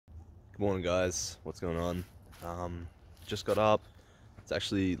Morning guys, what's going on? Just got up. It's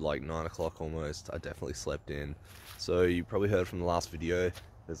actually like 9 o'clock almost. I definitely slept in. So you probably heard from the last video,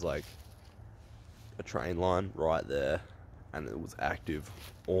 there's like a train line right there and it was active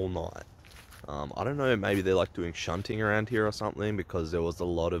all night. I don't know, maybe they're like doing shunting around here or something, because there was a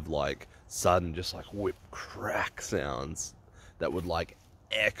lot of like sudden just like whip crack sounds that would like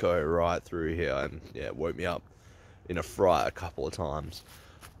echo right through here, and yeah, it woke me up in a fright a couple of times.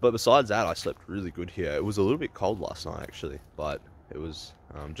 But besides that, I slept really good here. It was a little bit cold last night actually, but it was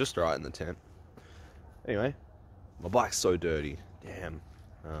just right in the tent. Anyway, my bike's so dirty. Damn.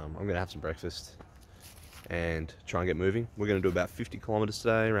 I'm gonna have some breakfast and try and get moving. We're gonna do about 50 kilometers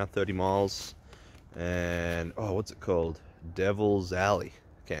today, around 30 miles. And oh, what's it called? Devil's Alley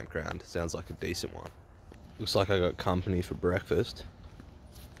campground. Sounds like a decent one. Looks like I got company for breakfast.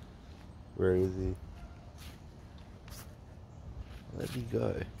 Where is he? Where'd he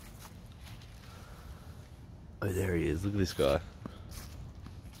go? Oh, there he is. Look at this guy.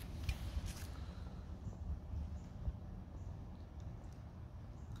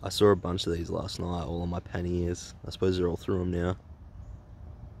 I saw a bunch of these last night, all on my panniers. I suppose they're all through them now.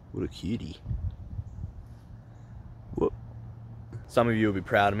 What a cutie. Whoop. Some of you will be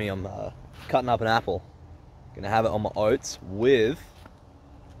proud of me. I'm cutting up an apple. Gonna have it on my oats with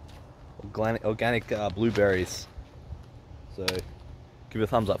organic blueberries. So give it a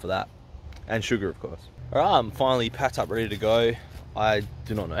thumbs up for that. And sugar, of course. Alright, I'm finally packed up, ready to go. I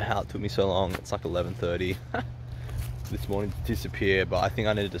do not know how it took me so long. It's like 11:30 this morning to disappear, but I think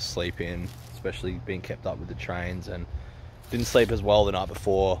I needed to sleep in, especially being kept up with the trains, and didn't sleep as well the night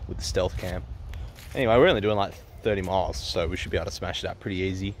before with the stealth camp. Anyway, we're only doing like 30 miles, so we should be able to smash it out pretty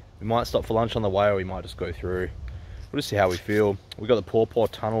easy. We might stop for lunch on the way, or we might just go through. We'll just see how we feel. We got the Paw Paw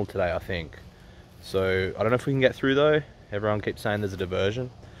tunnel today, I think. So I don't know if we can get through though. Everyone keeps saying there's a diversion.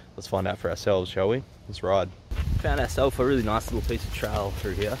 Let's find out for ourselves, shall we? Let's ride. Found ourselves a really nice little piece of trail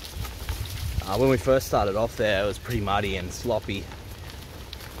through here. When we first started off there, it was pretty muddy and sloppy,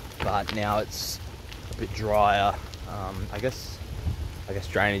 but now it's a bit drier. I guess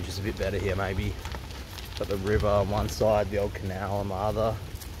drainage is a bit better here, maybe. Got the river on one side, the old canal on the other.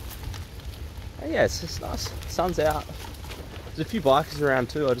 And yeah, it's just nice. Sun's out. There's a few bikers around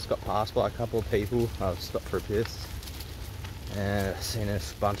too. I just got passed by a couple of people. I stopped for a piss. And I've seen a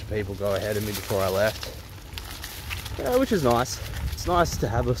bunch of people go ahead of me before I left. Yeah, which is nice. It's nice to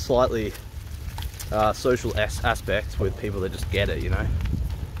have a slightly social aspect with people that just get it, you know.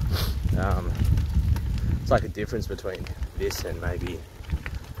 It's like a difference between this and maybe,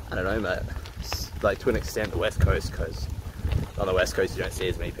 I don't know, mate, like to an extent the West Coast, because on the West Coast you don't see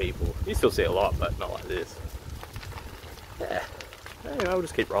as many people. You still see a lot, but not like this. Yeah, anyway, we'll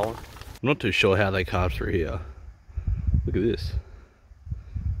just keep rolling. I'm not too sure how they carved through here. Look at this.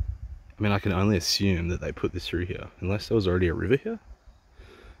 I mean, I can only assume that they put this through here, unless there was already a river here.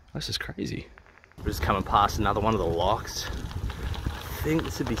 That's just crazy. We're just coming past another one of the locks. I think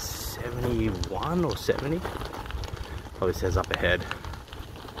this would be 71 or 70. Probably says up ahead.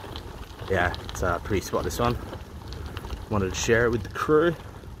 Yeah, it's a pretty spot, this one. Wanted to share it with the crew.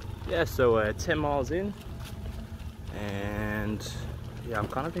 Yeah, so we're 10 miles in. And yeah, I'm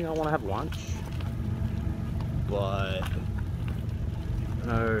kind of thinking I want to have lunch. But I don't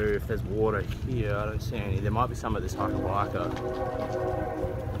know if there's water here. I don't see any. There might be some of this Huckabucka.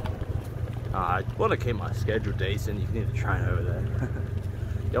 I want to keep my schedule decent. You can either train over there.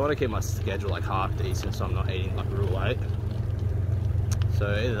 Yeah, I want to keep my schedule like half decent, so I'm not eating like real late.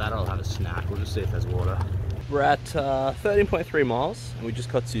 So either that or I'll have a snack. We'll just see if there's water. We're at 13.3 miles, and we just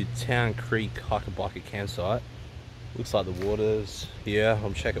got to Town Creek Huckabucka campsite. Looks like the water's here.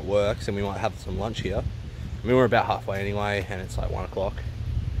 I'll check it works, and we might have some lunch here. I mean, we're about halfway anyway, and it's like 1 o'clock.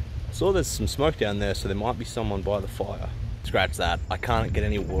 I saw there's some smoke down there, so there might be someone by the fire. Scratch that. I can't get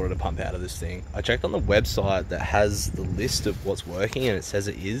any water to pump out of this thing. I checked on the website that has the list of what's working, and it says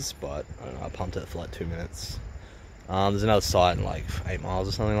it is, but I don't know, I pumped it for like 2 minutes. There's another site in like 8 miles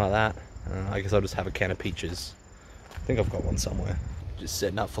or something like that. I guess I'll just have a can of peaches. I think I've got one somewhere. Just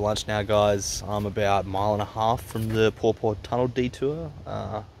setting up for lunch now, guys. I'm about 1.5 miles from the Paw Paw tunnel detour.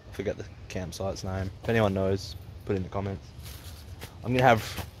 I forget the campsite's name. If anyone knows, put it in the comments. I'm gonna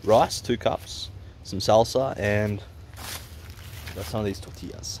have rice, 2 cups, some salsa, and got some of these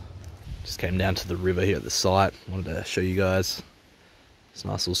tortillas. Just came down to the river here at the site. Wanted to show you guys. It's a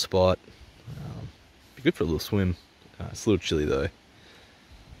nice little spot. Be good for a little swim. It's a little chilly though.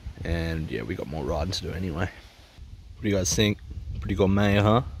 And yeah, we got more riding to do anyway. What do you guys think? Pretty gourmet,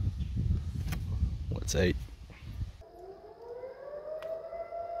 huh? Let's eat.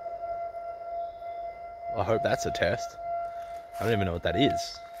 I hope that's a test. I don't even know what that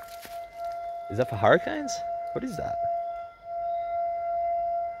is. Is that for hurricanes? What is that?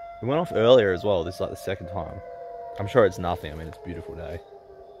 It went off earlier as well. This is like the second time. I'm sure it's nothing. I mean, it's a beautiful day.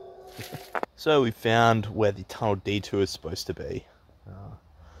 So we found where the tunnel detour is supposed to be.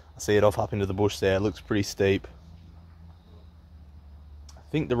 I see it off up into the bush there. It looks pretty steep. I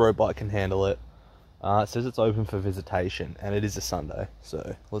think the road bike can handle it. It says it's open for visitation, and it is a Sunday,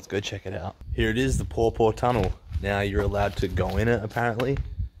 so let's go check it out. Here it is, the Paw Paw tunnel. Now you're allowed to go in it, apparently.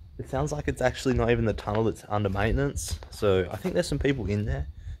 It sounds like it's actually not even the tunnel that's under maintenance, so I think there's some people in there,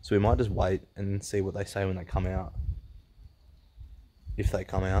 so we might just wait and see what they say when they come out. If they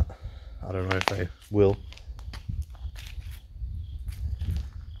come out. I don't know if they will.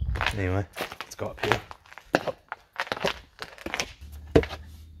 Anyway, let's go up here.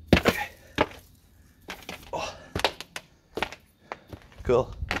 Okay. Oh.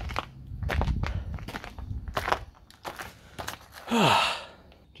 Cool.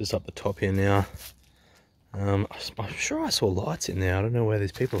 Just up the top here now. I'm sure I saw lights in there. I don't know where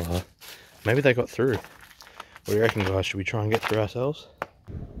these people are. Maybe they got through. What do you reckon, guys? Should we try and get through ourselves?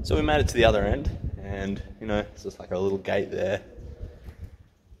 So we made it to the other end, and you know, it's just like a little gate there.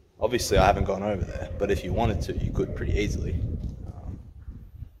 Obviously I haven't gone over there, but if you wanted to, you could pretty easily.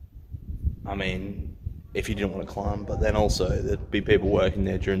 I mean, if you didn't want to climb, but then also there'd be people working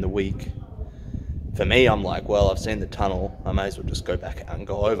there during the week. For me, I'm like, well, I've seen the tunnel, I may as well just go back out and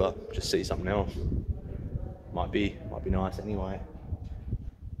go over, just see something else. Might be nice anyway.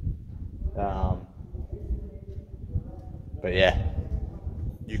 But yeah,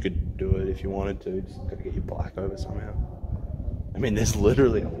 you could do it if you wanted to, just gotta get your bike over somehow. I mean, there's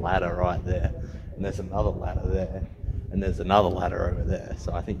literally a ladder right there, and there's another ladder there, and there's another ladder over there,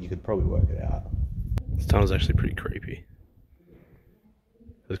 so I think you could probably work it out. This tunnel's actually pretty creepy.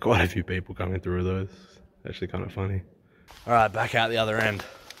 There's quite a few people coming through those. Actually kind of funny. Alright, back out the other end.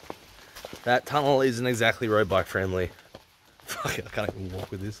 That tunnel isn't exactly road bike friendly. Fuck it, I can't even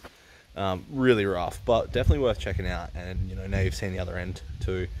walk with this. Really rough, but definitely worth checking out, and you know, now you've seen the other end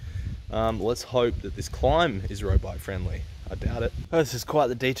too. Let's hope that this climb is road bike friendly. I doubt it. Oh, this is quite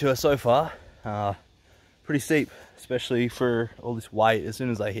the detour so far. Pretty steep, especially for all this weight. As soon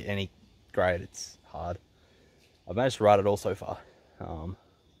as I hit any grade, it's hard. I've managed to ride it all so far.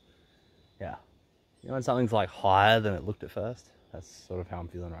 Yeah, you know, when something's like higher than it looked at first, that's sort of how I'm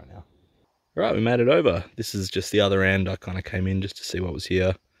feeling right now. Right, we made it over. This is just the other end. I kind of came in just to see what was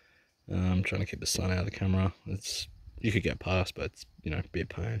here. I'm trying to keep the sun out of the camera. You could get past, but it's, you know, a bit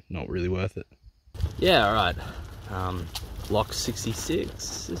pain. Not really worth it. Yeah, all right. Lock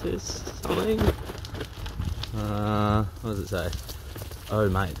 66 is this something? What does it say? Oh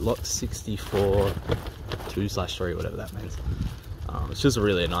mate, lock 64 2/3, whatever that means. It's just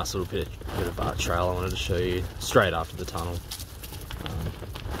really a nice little bit of trail I wanted to show you straight after the tunnel.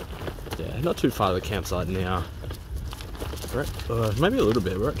 Yeah, not too far to the campsite now. We're at, maybe a little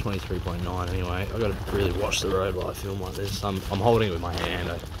bit. We're at 23.9 anyway. I've got to really watch the road while I film like this. I'm holding it with my hand.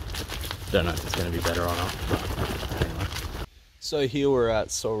 I don't know if it's going to be better or not. But anyway. So here we're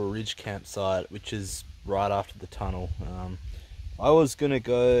at Sorrel Ridge campsite, which is right after the tunnel. I was going to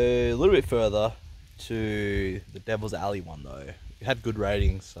go a little bit further to the Devil's Alley one though. It had good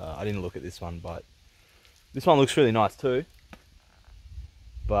ratings. I didn't look at this one, but this one looks really nice too.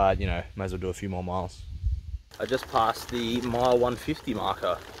 But you know, may as well do a few more miles. I just passed the mile 150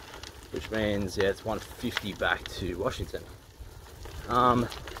 marker, which means, yeah, it's 150 back to Washington.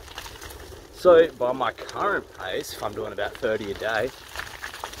 So by my current pace, if I'm doing about 30 a day,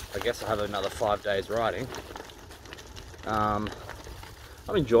 I guess I have another 5 days riding. I'm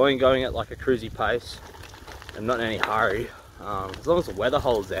enjoying going at like a cruisy pace. I'm not in any hurry. As long as the weather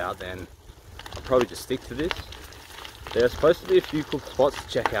holds out, then I'll probably just stick to this. There's supposed to be a few cool spots to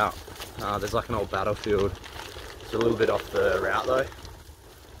check out. There's like an old battlefield. It's a little bit off the route though.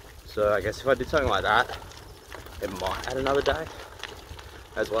 So I guess if I did something like that, it might add another day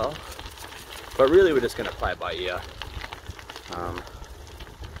as well. But really we're just going to play it by ear.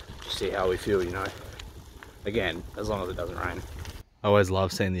 Just see how we feel, you know. Again, as long as it doesn't rain. I always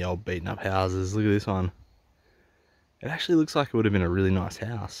love seeing the old beaten up houses. Look at this one. It actually looks like it would have been a really nice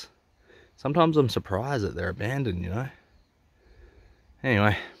house. Sometimes I'm surprised that they're abandoned, you know.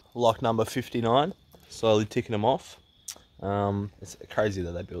 Anyway, lock number 59. Slowly ticking them off. It's crazy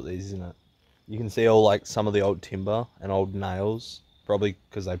that they built these, isn't it? You can see all like some of the old timber and old nails, probably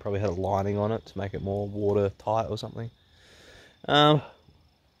because they probably had a lining on it to make it more watertight or something.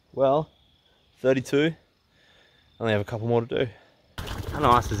 Well, 32. Only have a couple more to do. How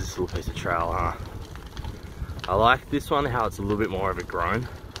nice is this little piece of trail, huh? I like this one, how it's a little bit more overgrown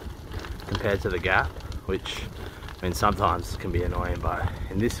compared to the gap, which I mean, sometimes it can be annoying, but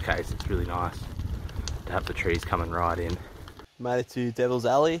in this case, it's really nice to have the trees coming right in. Made it to Devil's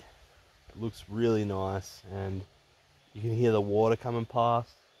Alley. It looks really nice, and you can hear the water coming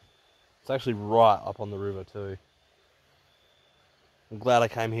past. It's actually right up on the river too. I'm glad I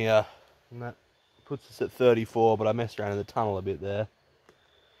came here, and that puts us at 34, but I messed around in the tunnel a bit there.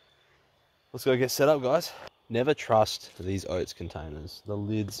 Let's go get set up, guys. Never trust these oats containers. The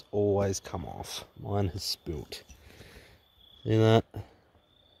lids always come off. Mine has spilt. See that?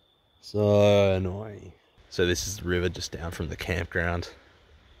 So annoying. So this is the river just down from the campground.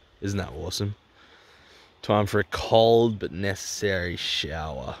 Isn't that awesome? Time for a cold but necessary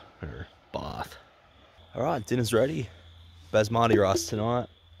shower or bath. All right, dinner's ready. Basmati rice tonight.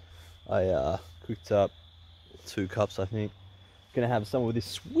 I cooked up 2 cups, I think. Gonna have some with this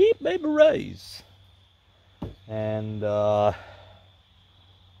sweet baby rice. And that's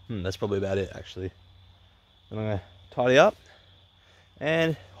probably about it, actually. Then I'm gonna tidy up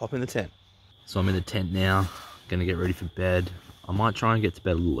and hop in the tent. So I'm in the tent now, gonna get ready for bed. I might try and get to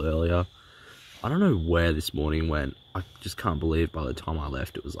bed a little earlier. I don't know where this morning went. I just can't believe by the time I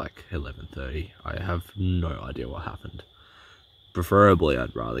left it was like 11:30. I have no idea what happened. Preferably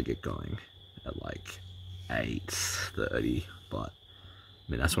I'd rather get going at like 8:30, but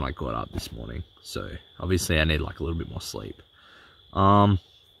I mean that's when I got up this morning. So obviously I need like a little bit more sleep.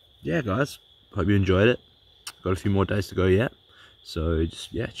 Yeah guys, hope you enjoyed it. Got a few more days to go yet. So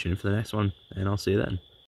just, yeah, tune in for the next one, and I'll see you then.